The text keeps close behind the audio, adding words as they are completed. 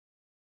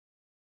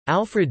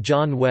Alfred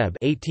John Webb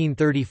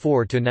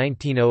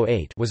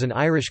 (1834–1908) was an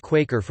Irish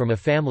Quaker from a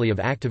family of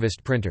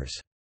activist printers.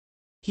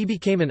 He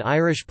became an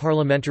Irish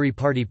Parliamentary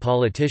Party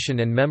politician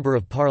and Member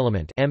of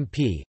Parliament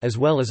 (MP), as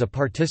well as a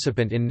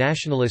participant in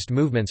nationalist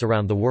movements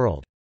around the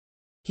world.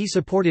 He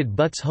supported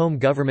Butt's Home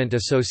Government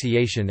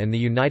Association and the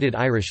United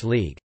Irish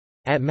League.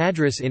 At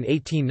Madras in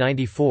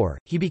 1894,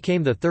 he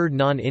became the third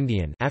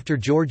non-Indian after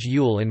George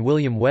Ewell and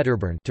William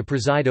Wedderburn to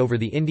preside over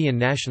the Indian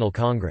National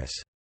Congress.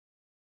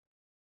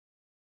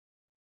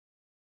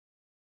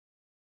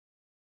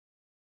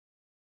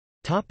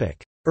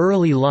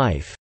 Early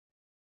life.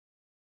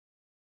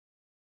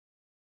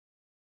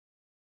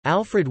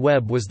 Alfred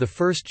Webb was the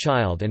first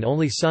child and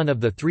only son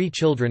of the three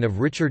children of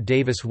Richard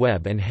Davis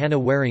Webb and Hannah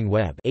Waring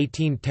Webb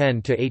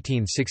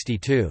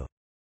 (1810–1862).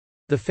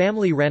 The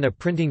family ran a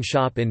printing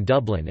shop in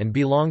Dublin and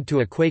belonged to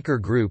a Quaker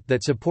group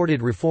that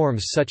supported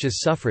reforms such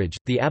as suffrage,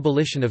 the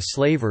abolition of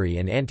slavery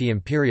and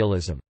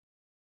anti-imperialism.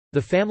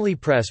 The family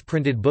press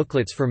printed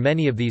booklets for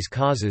many of these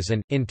causes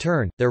and, in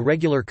turn, their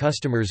regular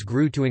customers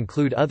grew to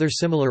include other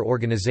similar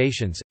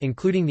organizations,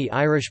 including the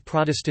Irish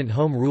Protestant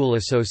Home Rule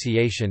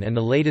Association and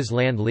the Ladies'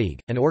 Land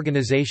League, an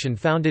organization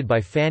founded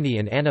by Fanny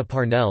and Anna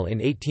Parnell in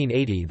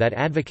 1880 that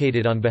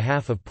advocated on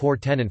behalf of poor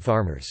tenant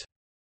farmers.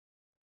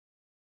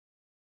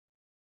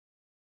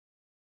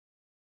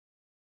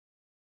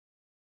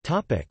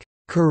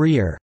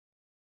 Career.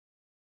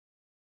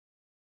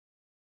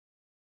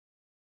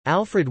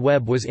 Alfred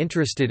Webb was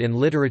interested in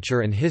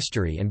literature and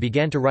history and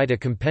began to write a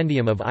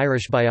compendium of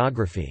Irish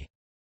biography.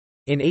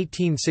 In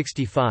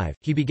 1865,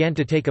 he began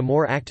to take a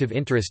more active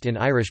interest in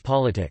Irish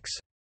politics.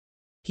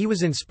 He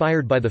was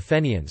inspired by the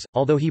Fenians,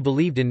 although he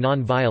believed in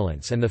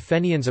non-violence, and the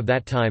Fenians of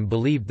that time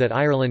believed that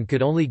Ireland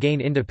could only gain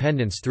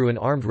independence through an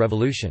armed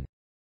revolution.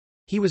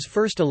 He was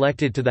first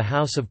elected to the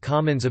House of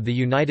Commons of the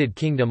United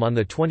Kingdom on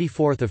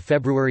 24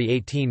 February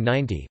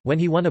 1890, when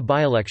he won a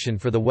by-election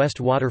for the West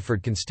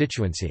Waterford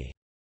constituency.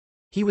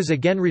 He was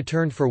again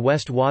returned for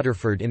West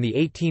Waterford in the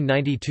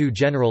 1892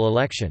 general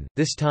election,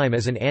 this time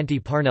as an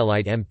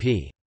anti-Parnellite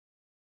MP.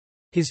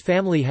 His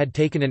family had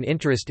taken an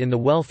interest in the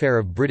welfare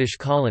of British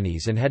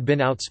colonies and had been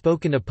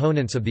outspoken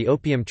opponents of the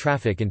opium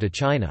traffic into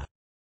China.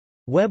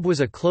 Webb was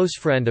a close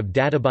friend of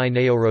Dadabhai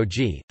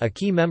Naoroji, a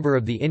key member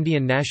of the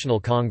Indian National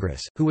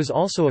Congress, who was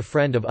also a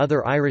friend of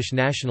other Irish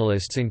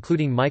nationalists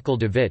including Michael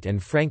Devitt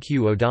and Frank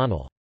Hugh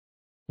O'Donnell.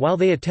 While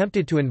they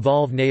attempted to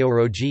involve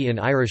Naoroji in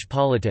Irish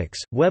politics,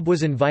 Webb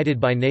was invited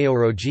by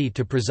Naoroji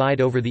to preside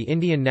over the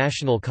Indian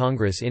National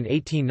Congress in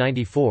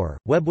 1894.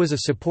 Webb was a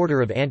supporter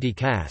of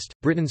Anti-Caste,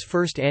 Britain's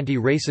first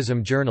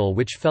anti-racism journal,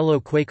 which fellow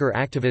Quaker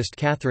activist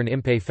Catherine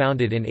Impey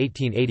founded in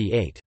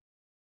 1888.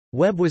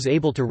 Webb was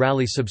able to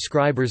rally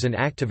subscribers and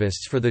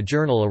activists for the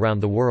journal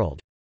around the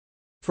world.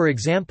 For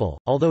example,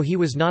 although he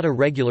was not a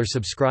regular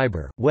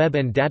subscriber, Webb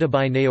and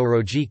Dadabhai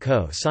Naoroji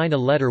co-signed a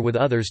letter with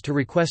others to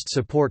request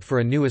support for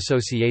a new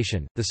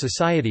association, the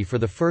Society for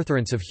the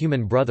Furtherance of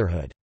Human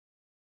Brotherhood.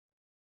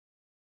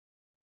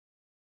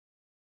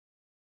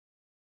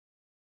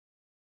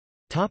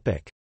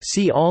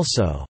 See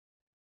also: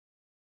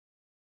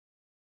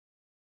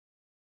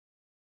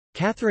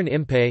 Catherine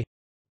Impey,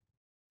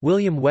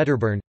 William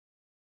Wedderburn.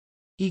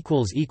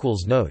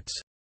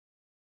 Notes